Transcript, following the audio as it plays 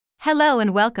Hello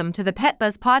and welcome to the Pet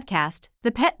Buzz Podcast,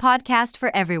 the pet podcast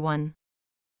for everyone.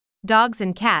 Dogs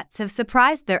and cats have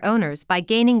surprised their owners by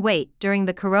gaining weight during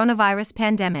the coronavirus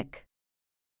pandemic.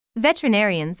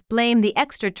 Veterinarians blame the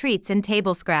extra treats and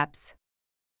table scraps.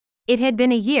 It had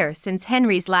been a year since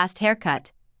Henry's last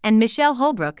haircut, and Michelle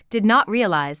Holbrook did not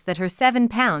realize that her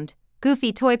 7-pound,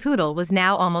 goofy toy poodle was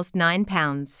now almost 9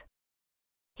 pounds.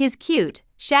 His cute,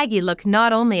 shaggy look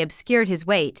not only obscured his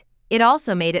weight, it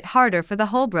also made it harder for the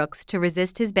Holbrooks to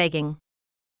resist his begging.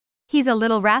 "He's a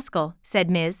little rascal," said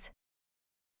Ms.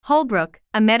 Holbrook,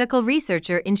 a medical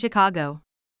researcher in Chicago.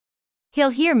 "He'll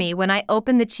hear me when I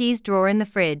open the cheese drawer in the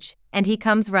fridge, and he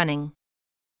comes running."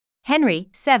 Henry,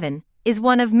 7, is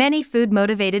one of many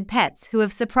food-motivated pets who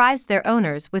have surprised their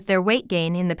owners with their weight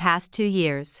gain in the past 2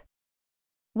 years.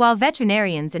 While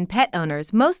veterinarians and pet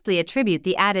owners mostly attribute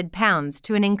the added pounds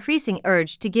to an increasing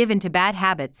urge to give into bad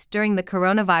habits during the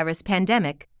coronavirus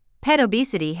pandemic, pet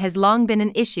obesity has long been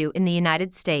an issue in the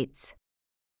United States.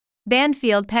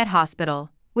 Banfield Pet Hospital,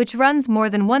 which runs more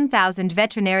than 1,000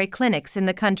 veterinary clinics in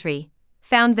the country,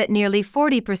 found that nearly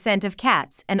 40% of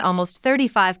cats and almost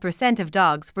 35% of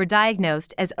dogs were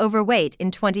diagnosed as overweight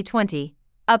in 2020,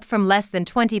 up from less than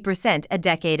 20% a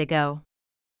decade ago.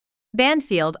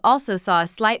 Banfield also saw a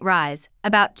slight rise,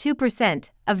 about 2%,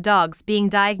 of dogs being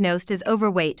diagnosed as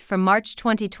overweight from March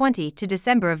 2020 to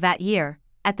December of that year,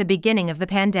 at the beginning of the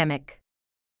pandemic.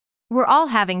 "We're all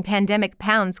having pandemic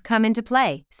pounds come into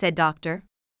play," said Dr.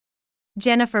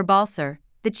 Jennifer Balser,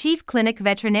 the chief clinic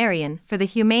veterinarian for the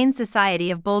Humane Society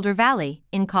of Boulder Valley,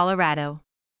 in Colorado.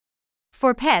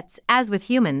 For pets, as with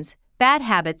humans, bad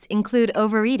habits include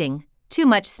overeating, too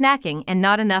much snacking, and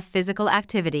not enough physical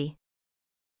activity.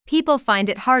 People find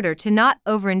it harder to not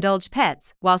overindulge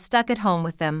pets while stuck at home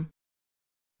with them.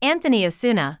 Anthony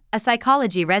Osuna, a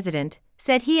psychology resident,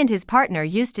 said he and his partner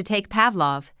used to take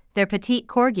Pavlov, their petite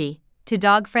corgi, to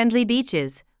dog-friendly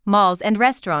beaches, malls and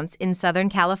restaurants in Southern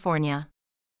California.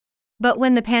 But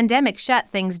when the pandemic shut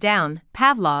things down,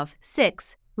 Pavlov,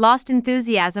 6, lost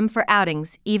enthusiasm for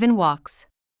outings, even walks.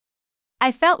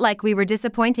 "I felt like we were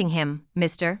disappointing him,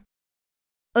 Mr.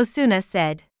 Osuna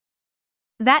said.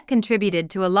 That contributed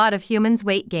to a lot of humans'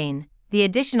 weight gain, the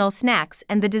additional snacks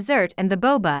and the dessert and the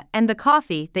boba and the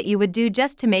coffee that you would do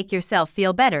just to make yourself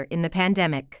feel better in the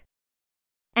pandemic.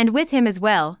 And with him as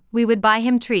well, we would buy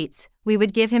him treats, we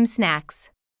would give him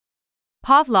snacks."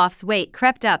 Pavlov's weight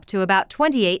crept up to about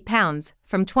 28 pounds,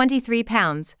 from 23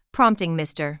 pounds, prompting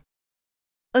Mr.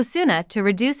 Osuna to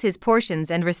reduce his portions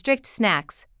and restrict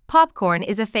snacks. Popcorn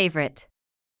is a favorite.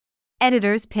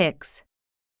 Editor's picks.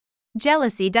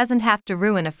 Jealousy doesn't have to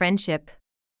ruin a friendship.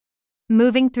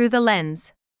 Moving through the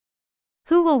lens.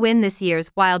 Who will win this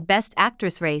year's Wild Best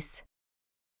Actress race?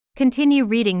 Continue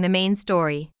reading the main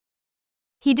story.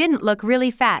 "He didn't look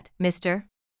really fat, Mr.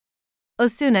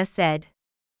 Osuna said.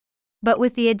 But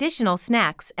with the additional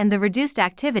snacks and the reduced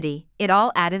activity, it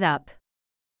all added up."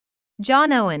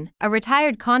 John Owen, a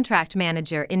retired contract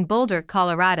manager in Boulder,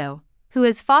 Colorado, who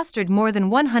has fostered more than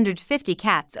 150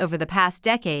 cats over the past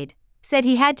decade, said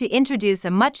he had to introduce a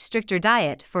much stricter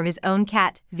diet for his own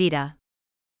cat, Vita.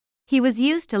 He was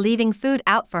used to leaving food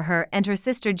out for her and her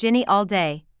sister Ginny all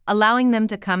day, allowing them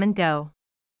to come and go.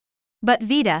 But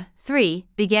Vita, 3,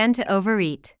 began to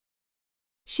overeat.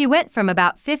 She went from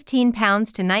about 15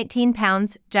 pounds to 19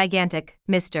 pounds, gigantic,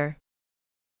 Mr.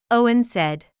 Owen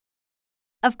said.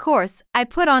 "Of course, I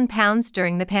put on pounds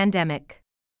during the pandemic.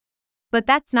 But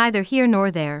that's neither here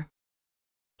nor there."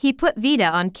 He put Vita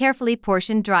on carefully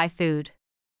portioned dry food.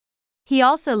 He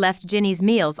also left Ginny's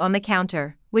meals on the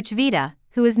counter, which Vita,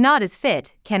 who is not as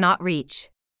fit, cannot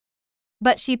reach.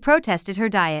 But she protested her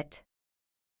diet.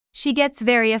 "She gets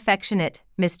very affectionate,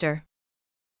 Mr.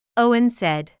 Owen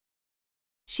said.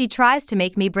 She tries to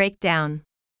make me break down."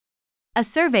 A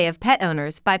survey of pet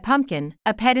owners by Pumpkin,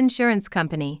 a pet insurance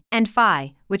company, and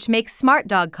Fi, which makes smart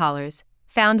dog collars,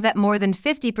 found that more than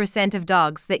 50% of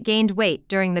dogs that gained weight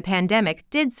during the pandemic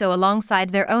did so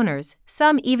alongside their owners,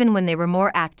 some even when they were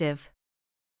more active.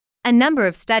 A number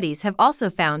of studies have also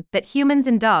found that humans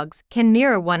and dogs can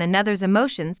mirror one another's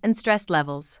emotions and stress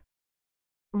levels.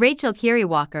 Rachel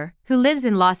Kiriwalker, who lives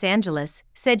in Los Angeles,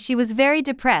 said she was very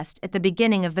depressed at the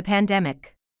beginning of the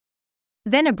pandemic.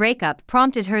 Then a breakup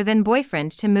prompted her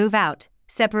then-boyfriend to move out,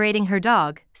 separating her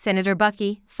dog, Senator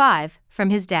Bucky, 5, from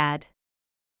his dad.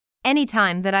 "Any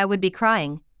time that I would be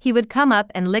crying, he would come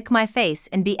up and lick my face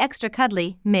and be extra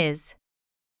cuddly," Ms.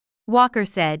 Walker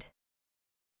said.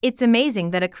 "It's amazing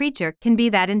that a creature can be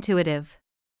that intuitive."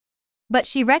 But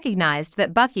she recognized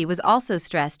that Bucky was also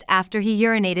stressed after he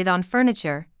urinated on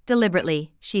furniture,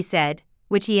 deliberately, she said,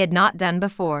 which he had not done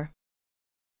before.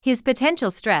 His potential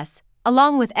stress,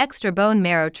 along with extra bone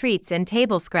marrow treats and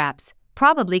table scraps,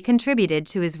 probably contributed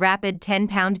to his rapid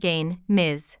 10-pound gain,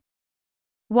 Ms.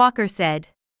 Walker said.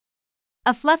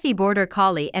 A fluffy border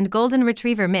collie and golden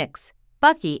retriever mix,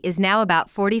 Bucky is now about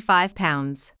 45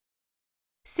 pounds.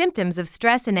 Symptoms of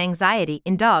stress and anxiety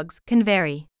in dogs can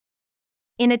vary.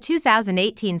 In a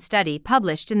 2018 study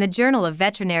published in the Journal of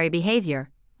Veterinary Behavior,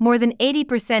 more than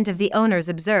 80% of the owners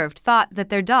observed thought that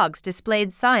their dogs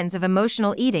displayed signs of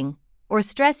emotional eating or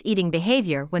stress eating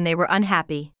behavior when they were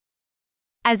unhappy.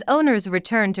 As owners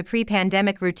return to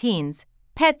pre-pandemic routines,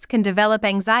 pets can develop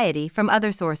anxiety from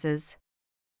other sources.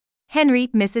 Henry,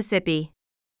 Mississippi.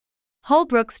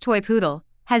 Holbrooks toy poodle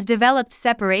has developed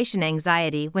separation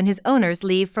anxiety when his owners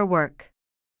leave for work.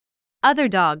 Other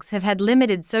dogs have had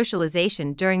limited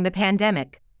socialization during the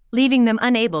pandemic, leaving them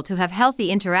unable to have healthy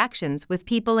interactions with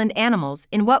people and animals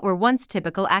in what were once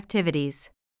typical activities.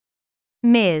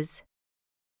 Ms.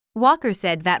 Walker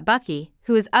said that Bucky,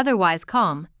 who is otherwise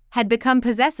calm, had become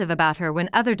possessive about her when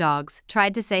other dogs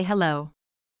tried to say hello.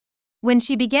 When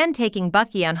she began taking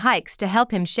Bucky on hikes to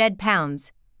help him shed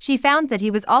pounds, she found that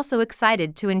he was also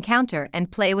excited to encounter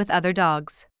and play with other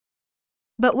dogs.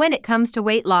 But when it comes to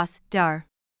weight loss,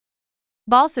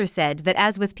 Balser said that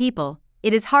as with people,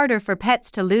 it is harder for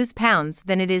pets to lose pounds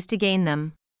than it is to gain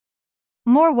them.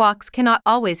 More walks cannot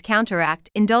always counteract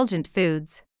indulgent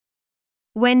foods.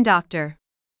 When Dr.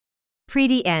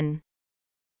 Preeti N.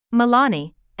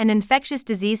 Milani, an infectious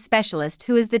disease specialist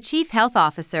who is the chief health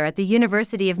officer at the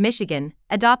University of Michigan,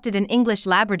 adopted an English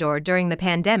Labrador during the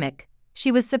pandemic,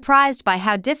 she was surprised by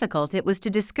how difficult it was to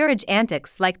discourage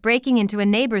antics like breaking into a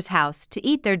neighbor's house to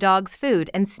eat their dog's food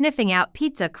and sniffing out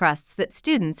pizza crusts that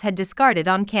students had discarded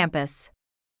on campus.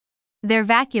 Their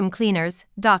vacuum cleaners,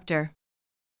 Dr.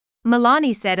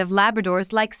 Milani said of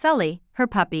Labradors like Sully, her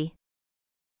puppy.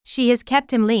 She has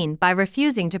kept him lean by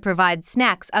refusing to provide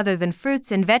snacks other than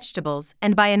fruits and vegetables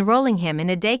and by enrolling him in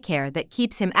a daycare that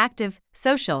keeps him active,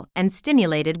 social, and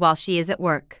stimulated while she is at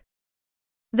work.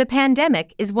 The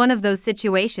pandemic is one of those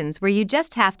situations where you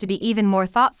just have to be even more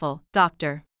thoughtful,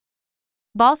 Dr.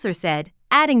 Balser said,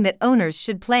 adding that owners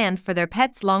should plan for their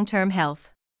pets' long-term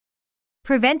health.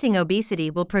 Preventing obesity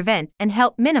will prevent and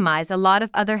help minimize a lot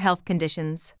of other health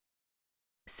conditions.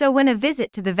 So when a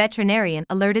visit to the veterinarian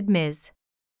alerted Ms.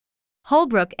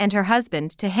 Holbrook and her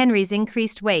husband to Henry's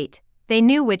increased weight, they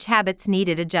knew which habits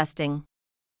needed adjusting.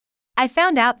 I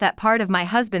found out that part of my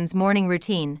husband's morning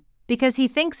routine, because he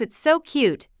thinks it's so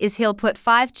cute, is he'll put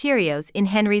 5 Cheerios in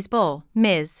Henry's bowl,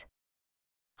 Ms.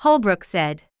 Holbrook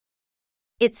said.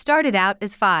 It started out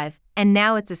as 5, and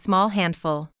now it's a small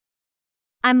handful.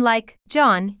 I'm like,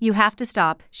 John, you have to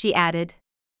stop, she added.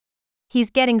 He's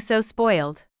getting so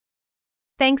spoiled.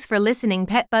 Thanks for listening,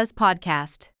 Pet Buzz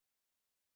Podcast.